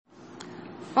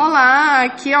Olá,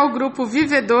 aqui é o grupo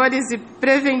Vivedores e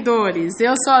Prevendores.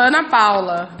 Eu sou a Ana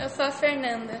Paula. Eu sou a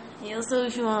Fernanda. E eu sou o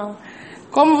João.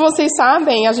 Como vocês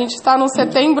sabem, a gente está no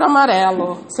Setembro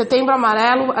Amarelo. Setembro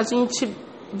Amarelo, a gente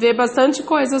vê bastante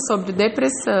coisa sobre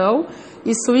depressão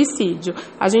e suicídio.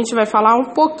 A gente vai falar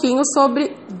um pouquinho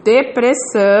sobre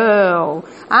depressão.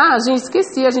 Ah, a gente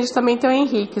esqueci, a gente também tem o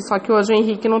Henrique, só que hoje o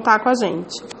Henrique não está com a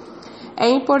gente. É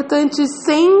importante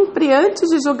sempre, antes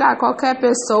de julgar qualquer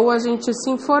pessoa, a gente se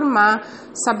informar,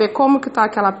 saber como que está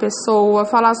aquela pessoa,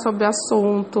 falar sobre o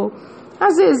assunto.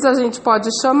 Às vezes a gente pode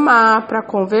chamar para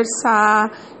conversar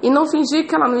e não fingir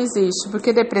que ela não existe,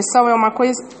 porque depressão é uma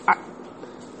coisa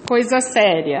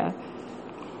séria.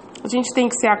 A gente tem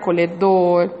que ser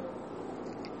acolhedor.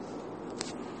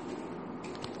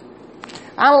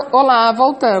 Olá,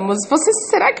 voltamos.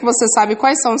 Será que você sabe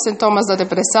quais são os sintomas da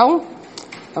depressão?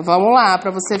 Então vamos lá,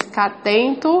 para você ficar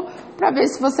atento, para ver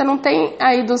se você não tem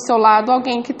aí do seu lado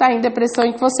alguém que está em depressão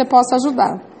e que você possa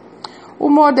ajudar.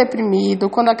 Humor deprimido,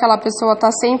 quando aquela pessoa está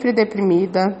sempre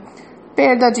deprimida,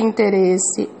 perda de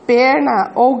interesse,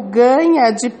 perda ou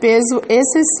ganha de peso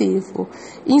excessivo,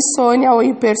 insônia ou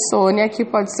hipersônia, que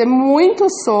pode ser muito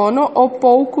sono ou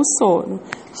pouco sono,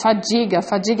 fadiga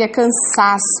é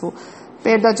cansaço,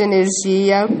 perda de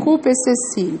energia, culpa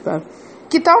excessiva.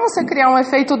 Que tal você criar um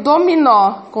efeito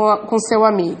dominó com seu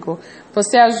amigo?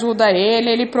 Você ajuda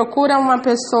ele procura uma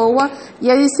pessoa e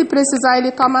aí, se precisar,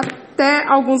 ele toma até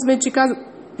alguns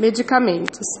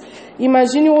medicamentos.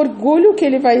 Imagine o orgulho que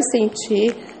ele vai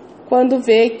sentir quando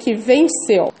vê que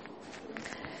venceu.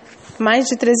 Mais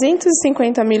de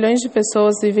 350 milhões de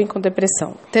pessoas vivem com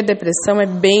depressão. Ter depressão é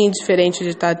bem diferente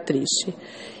de estar triste.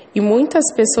 E muitas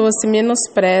pessoas se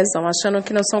menosprezam, achando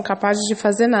que não são capazes de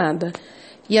fazer nada.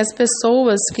 E as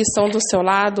pessoas que estão do seu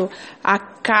lado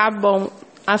acabam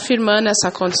afirmando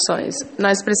essas condições.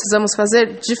 Nós precisamos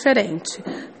fazer diferente,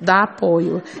 dar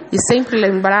apoio e sempre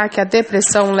lembrar que a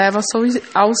depressão leva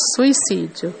ao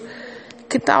suicídio.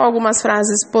 Que tal algumas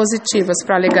frases positivas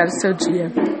para alegrar o seu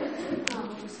dia?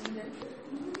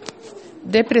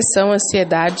 Depressão,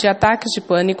 ansiedade e ataques de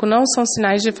pânico não são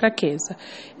sinais de fraqueza.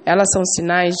 Elas são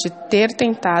sinais de ter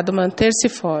tentado manter-se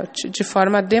forte de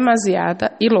forma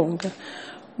demasiada e longa.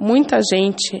 Muita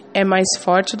gente é mais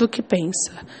forte do que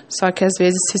pensa, só que às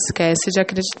vezes se esquece de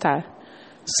acreditar.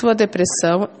 Sua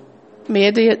depressão,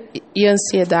 medo e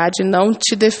ansiedade não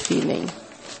te definem.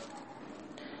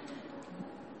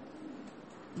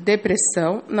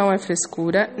 Depressão não é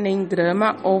frescura, nem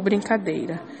drama ou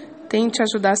brincadeira. Tente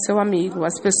ajudar seu amigo,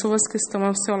 as pessoas que estão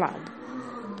ao seu lado.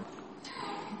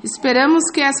 Esperamos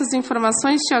que essas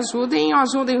informações te ajudem ou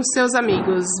ajudem os seus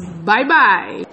amigos. Bye, bye!